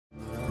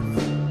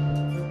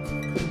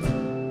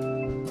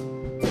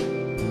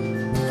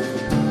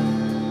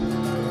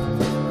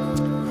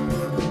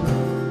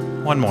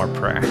One more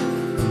prayer.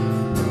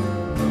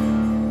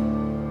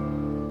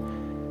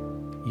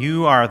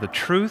 You are the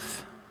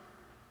truth.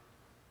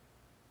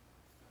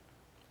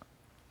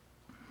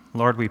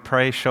 Lord, we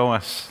pray, show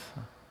us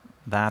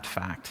that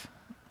fact.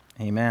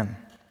 Amen.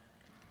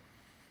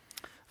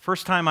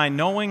 First time I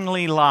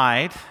knowingly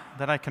lied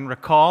that I can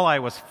recall, I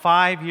was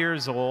 5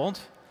 years old,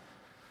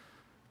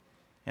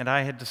 and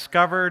I had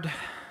discovered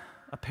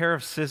a pair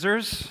of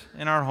scissors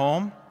in our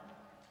home.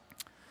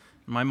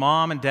 My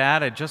mom and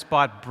dad had just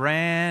bought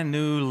brand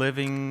new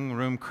living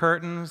room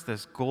curtains,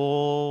 this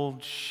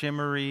gold,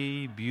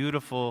 shimmery,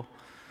 beautiful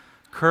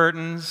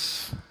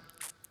curtains.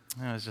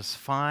 It was just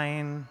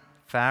fine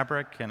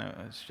fabric, and it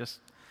was just...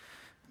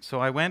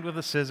 So I went with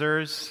the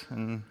scissors,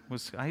 and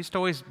I used to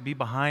always be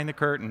behind the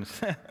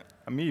curtains.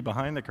 Me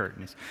behind the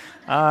curtains.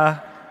 I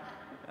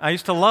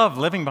used to love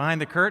living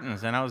behind the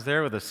curtains, and I was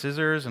there with the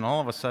scissors, and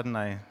all of a sudden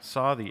I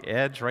saw the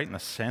edge right in the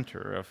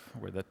center of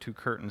where the two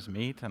curtains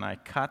meet, and I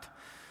cut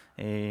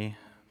a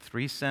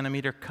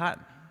 3-centimeter cut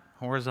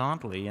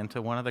horizontally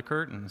into one of the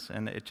curtains,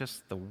 and it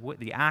just,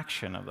 the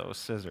action of those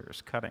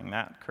scissors cutting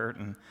that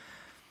curtain.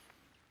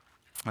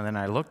 And then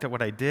I looked at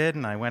what I did,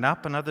 and I went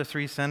up another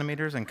 3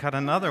 centimeters and cut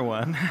another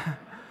one.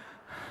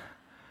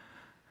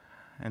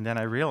 And then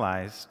I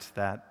realized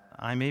that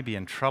I may be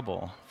in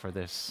trouble for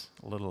this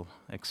little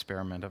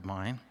experiment of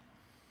mine.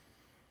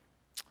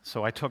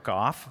 So I took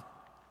off,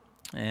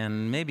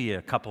 and maybe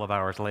a couple of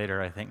hours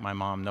later, I think my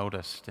mom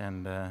noticed,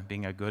 and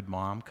being a good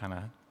mom, kind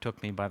of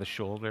took me by the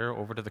shoulder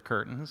over to the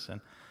curtains and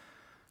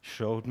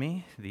showed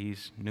me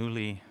these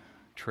newly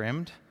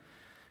trimmed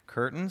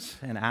curtains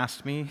and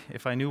asked me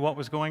if I knew what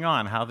was going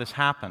on, how this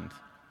happened.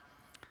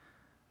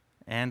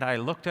 And I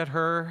looked at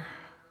her,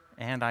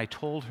 and I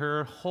told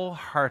her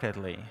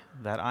wholeheartedly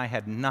that I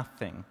had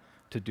nothing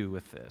to do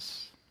with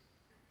this.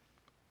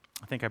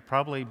 I think I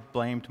probably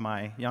blamed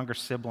my younger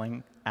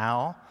sibling,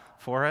 Al,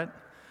 for it,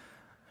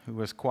 who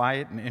was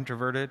quiet and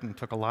introverted and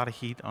took a lot of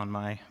heat on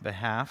my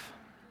behalf.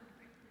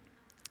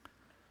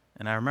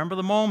 And I remember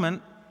the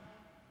moment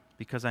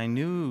because I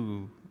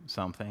knew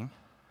something,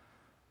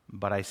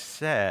 but I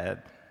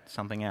said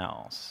something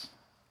else.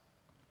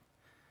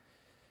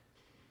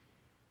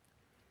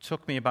 It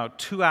took me about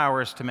 2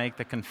 hours to make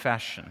the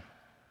confession.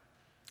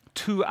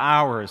 2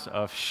 hours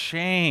of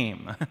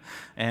shame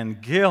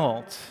and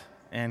guilt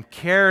and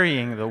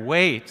carrying the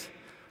weight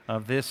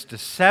of this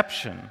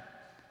deception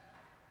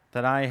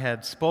that I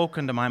had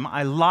spoken to my mom.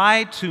 I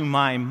lied to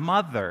my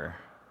mother.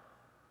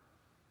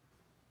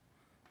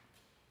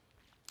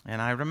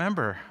 And I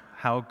remember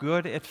how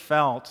good it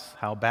felt,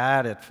 how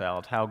bad it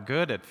felt, how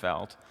good it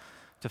felt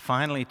to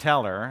finally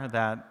tell her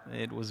that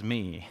it was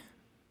me.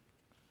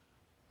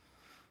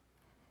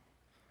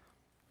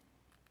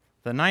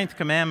 The 9th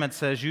commandment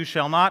says, "You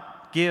shall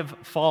not give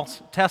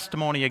false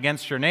testimony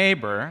against your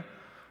neighbor,"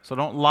 so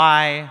don't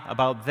lie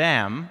about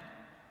them.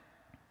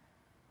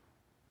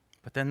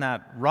 But then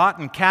that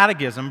rotten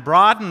catechism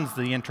broadens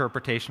the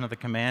interpretation of the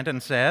command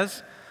and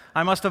says,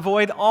 I must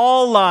avoid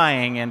all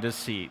lying and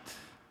deceit.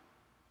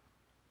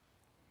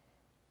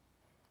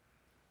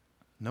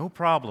 No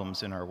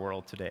problems in our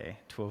world today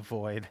to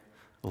avoid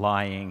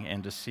lying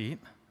and deceit.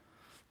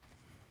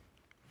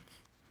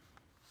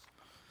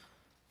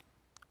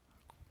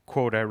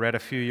 Quote I read a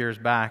few years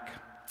back.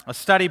 A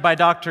study by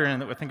Dr.,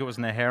 and I think it was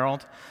in the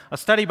Herald, a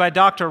study by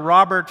Dr.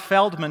 Robert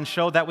Feldman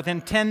showed that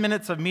within 10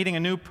 minutes of meeting a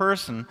new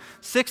person,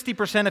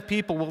 60% of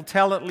people will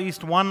tell at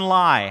least one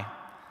lie.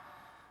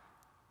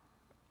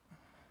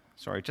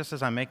 Sorry, just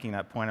as I'm making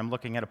that point, I'm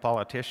looking at a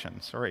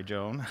politician. Sorry,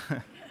 Joan.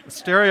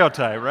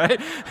 Stereotype, right?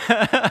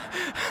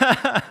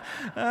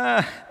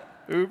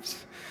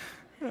 Oops.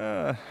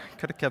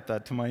 Could have kept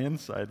that to my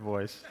inside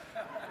voice.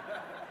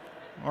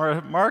 Or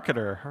a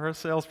marketer, or a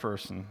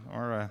salesperson,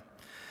 or a...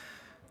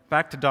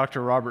 Back to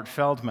Dr. Robert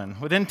Feldman.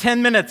 Within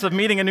 10 minutes of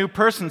meeting a new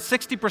person,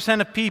 60%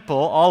 of people,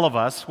 all of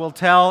us, will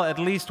tell at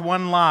least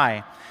one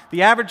lie.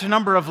 The average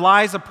number of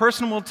lies a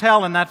person will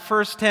tell in that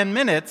first 10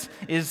 minutes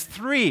is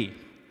 3.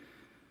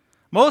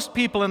 Most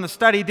people in the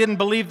study didn't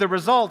believe the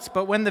results,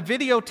 but when the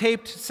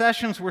videotaped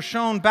sessions were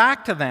shown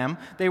back to them,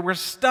 they were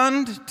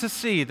stunned to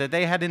see that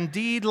they had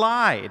indeed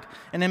lied,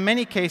 and in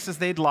many cases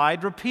they'd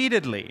lied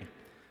repeatedly.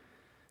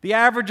 The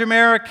average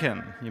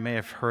American, you may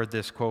have heard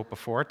this quote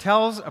before,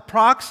 tells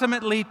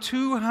approximately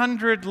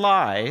 200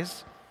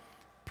 lies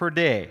per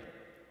day,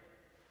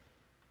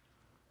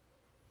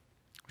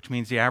 which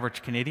means the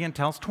average Canadian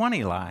tells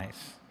 20 lies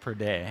per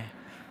day.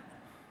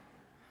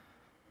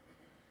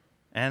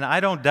 And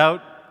I don't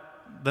doubt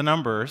the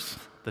numbers,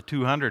 the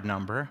 200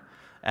 number,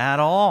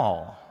 at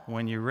all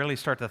when you really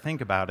start to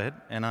think about it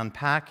and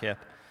unpack it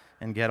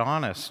and get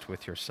honest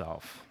with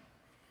yourself.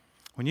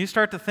 When you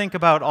start to think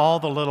about all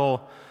the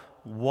little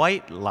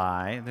white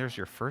lie, there's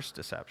your first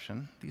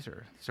deception. These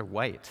are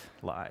white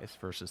lies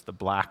versus the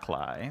black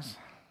lies.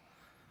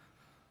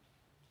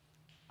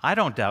 I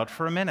don't doubt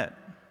for a minute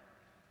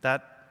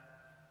that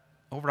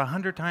over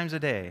 100 times a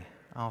day,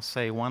 I'll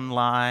say one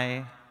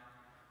lie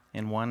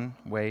in one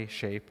way,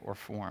 shape, or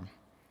form.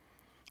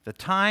 The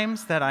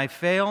times that I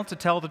fail to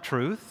tell the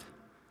truth,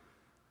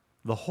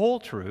 the whole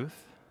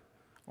truth,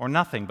 or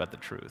nothing but the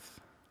truth.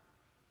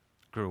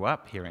 Grew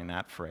up hearing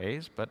that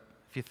phrase, but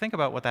if you think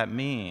about what that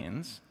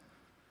means,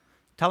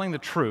 telling the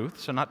truth,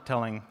 so not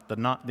telling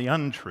the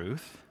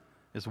untruth,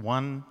 is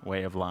one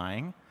way of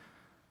lying.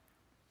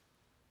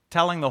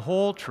 Telling the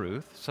whole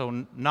truth,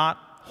 so not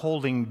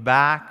holding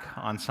back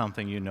on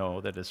something you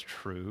know that is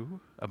true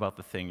about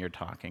the thing you're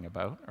talking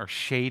about, or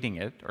shading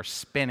it, or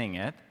spinning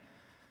it,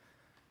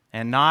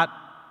 and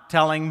not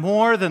telling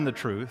more than the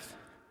truth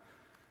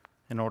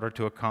in order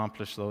to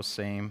accomplish those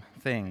same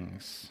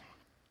things.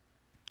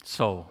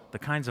 So, the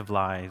kinds of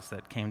lies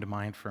that came to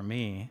mind for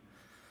me,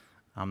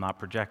 I'm not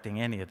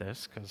projecting any of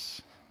this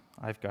because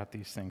I've got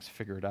these things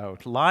figured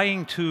out.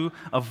 Lying to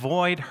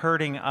avoid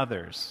hurting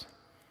others.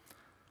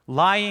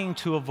 Lying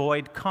to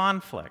avoid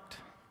conflict.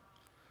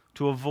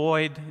 To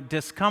avoid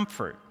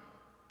discomfort.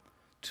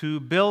 To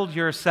build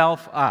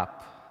yourself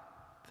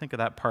up. Think of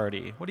that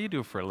party. What do you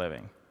do for a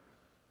living?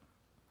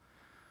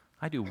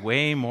 I do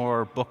way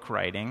more book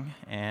writing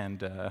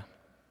and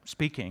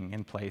speaking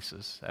in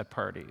places at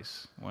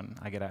parties when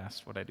I get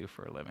asked what I do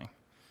for a living.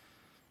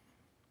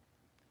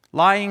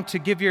 Lying to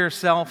give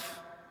yourself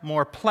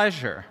more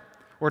pleasure,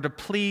 or to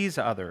please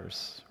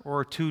others,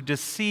 or to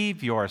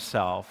deceive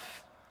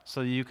yourself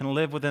so you can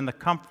live within the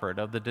comfort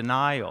of the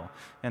denial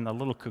and the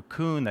little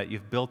cocoon that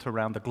you've built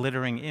around the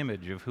glittering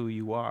image of who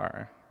you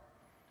are.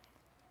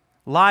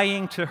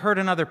 Lying to hurt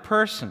another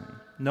person,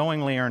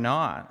 knowingly or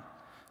not.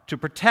 To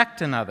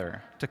protect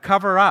another, to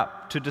cover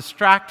up, to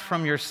distract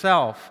from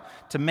yourself,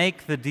 to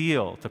make the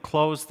deal, to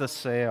close the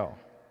sale.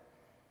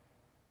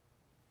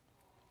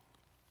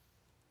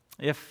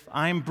 If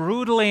I'm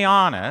brutally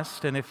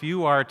honest, and if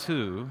you are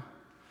too,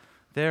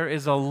 there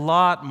is a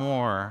lot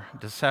more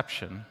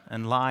deception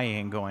and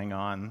lying going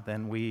on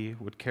than we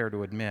would care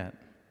to admit.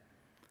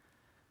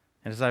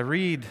 And as I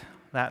read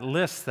that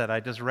list that I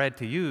just read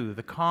to you,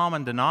 the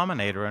common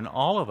denominator in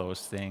all of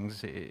those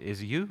things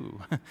is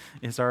you,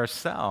 is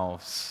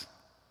ourselves.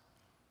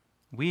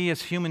 We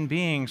as human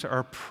beings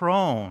are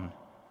prone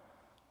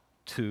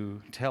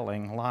to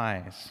telling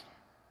lies.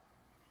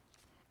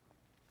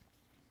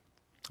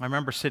 I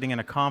remember sitting in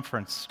a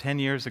conference 10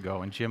 years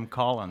ago, and Jim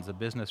Collins, a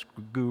business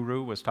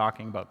guru, was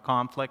talking about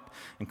conflict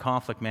and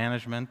conflict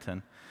management,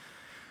 and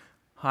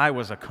I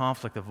was a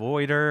conflict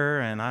avoider,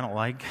 and I don't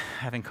like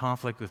having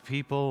conflict with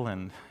people,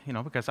 and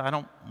because I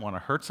don't want to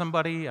hurt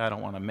somebody, I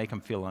don't want to make them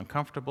feel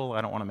uncomfortable,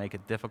 I don't want to make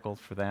it difficult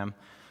for them.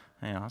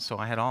 So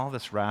I had all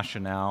this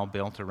rationale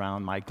built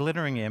around my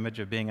glittering image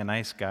of being a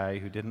nice guy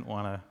who didn't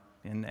want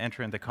to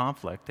enter into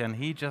conflict, and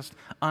he just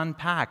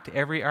unpacked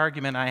every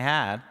argument I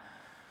had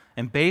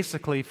and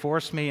basically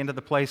forced me into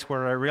the place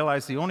where I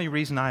realized the only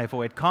reason I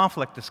avoid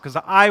conflict is because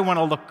I want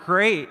to look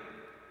great.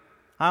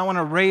 I want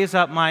to raise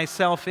up my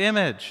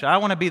self-image. I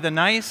want to be the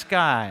nice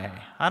guy.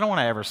 I don't want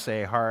to ever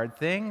say hard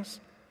things.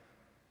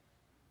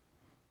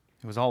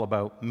 It was all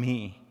about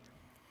me.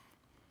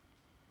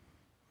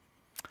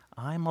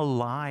 I'm a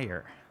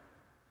liar.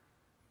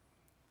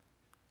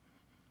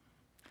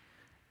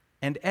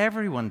 And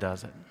everyone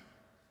does it.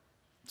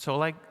 So,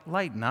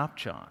 lighten up,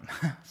 John.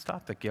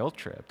 Stop the guilt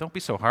trip. Don't be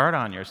so hard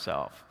on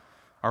yourself.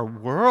 Our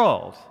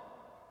world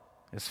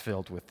is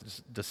filled with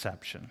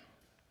deception.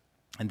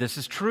 And this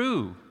is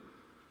true.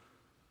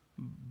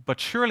 But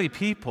surely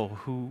people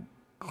who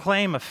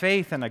claim a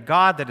faith in a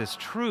God that is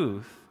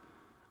truth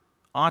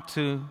ought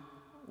to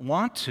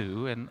want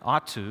to and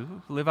ought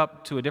to live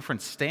up to a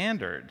different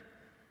standard.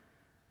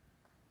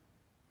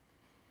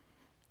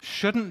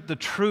 Shouldn't the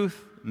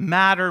truth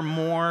matter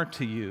more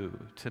to you,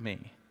 to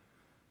me?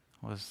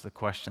 Was the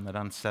question that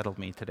unsettled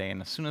me today.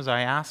 And as soon as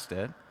I asked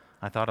it,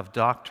 I thought of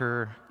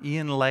Dr.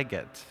 Ian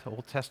Leggett,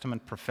 Old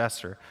Testament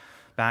professor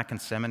back in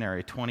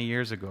seminary 20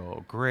 years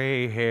ago.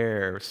 Gray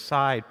hair,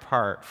 side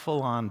part,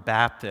 full-on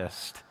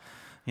Baptist,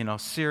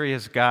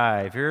 serious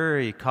guy,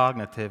 very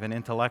cognitive and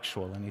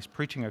intellectual. And he's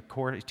teaching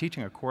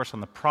a course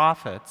on the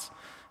prophets.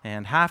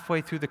 And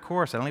halfway through the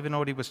course, I don't even know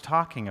what he was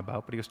talking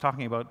about, but he was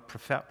talking about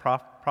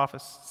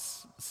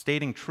prophets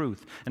stating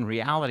truth and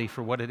reality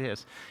for what it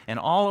is. And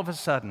all of a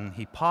sudden,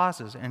 he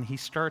pauses and he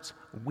starts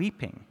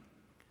weeping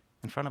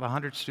in front of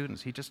 100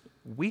 students. He just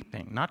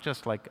weeping, not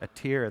just like a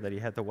tear that he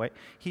had to wipe.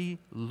 He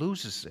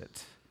loses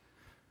it,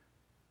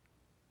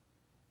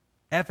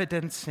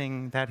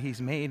 evidencing that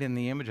he's made in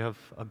the image of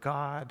a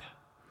God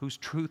whose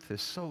truth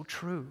is so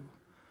true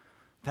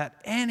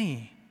that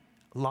any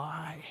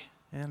lie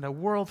and a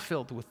world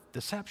filled with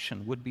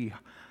deception would be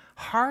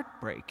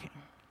heartbreaking.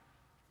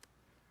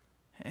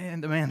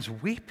 And the man's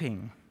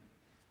weeping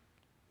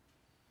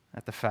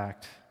at the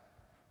fact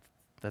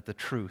that the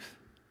truth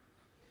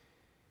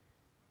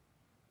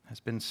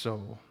has been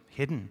so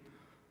hidden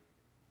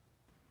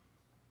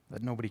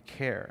that nobody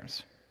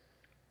cares.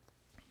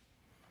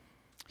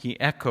 He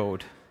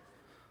echoed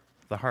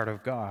the heart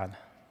of God.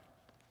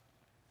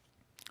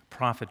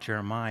 Prophet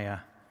Jeremiah,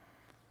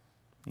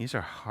 these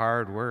are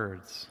hard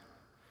words.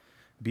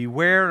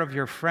 Beware of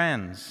your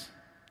friends.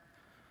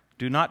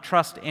 Do not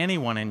trust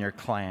anyone in your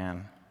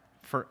clan,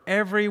 for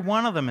every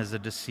one of them is a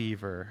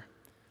deceiver,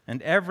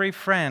 and every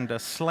friend a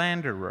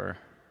slanderer.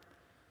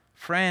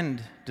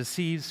 Friend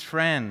deceives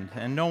friend,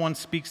 and no one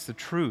speaks the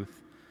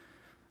truth.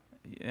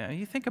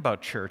 You think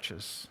about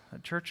churches. I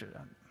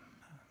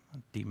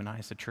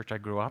demonize the church I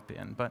grew up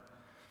in, but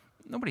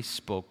nobody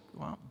spoke,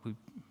 well, we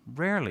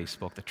rarely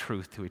spoke the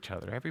truth to each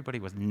other. Everybody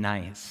was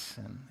nice,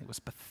 and it was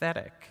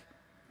pathetic.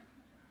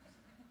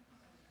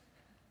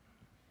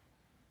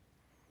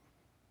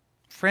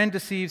 Friend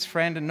deceives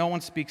friend, and no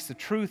one speaks the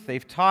truth.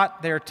 They've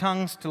taught their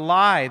tongues to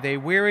lie. They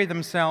weary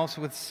themselves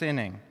with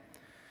sinning.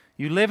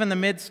 You live in the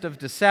midst of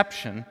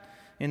deception.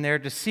 In their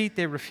deceit,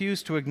 they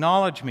refuse to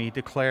acknowledge me,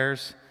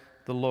 declares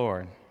the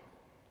Lord.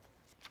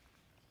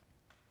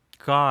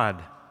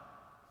 God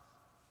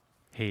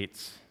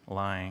hates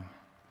lying.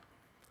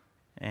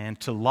 And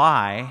to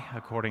lie,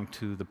 according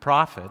to the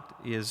prophet,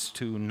 is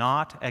to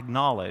not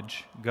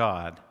acknowledge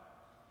God.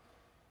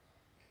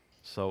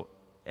 So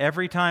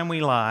every time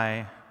we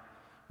lie,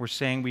 we're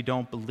saying we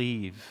don't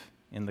believe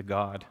in the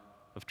God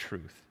of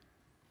truth.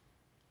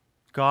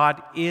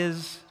 God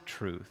is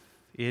truth.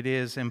 It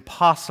is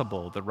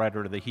impossible, the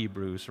writer of the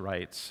Hebrews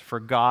writes, for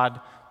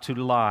God to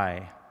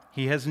lie.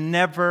 He has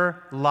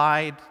never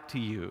lied to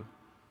you.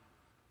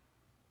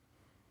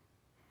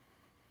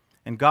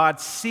 And God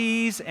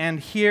sees and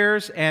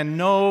hears and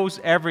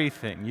knows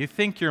everything. You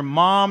think your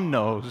mom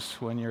knows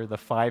when you're the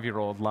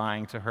 5-year-old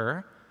lying to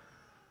her.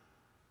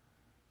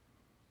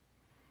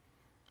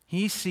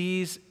 He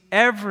sees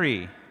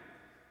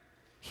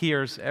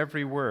hears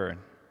every word.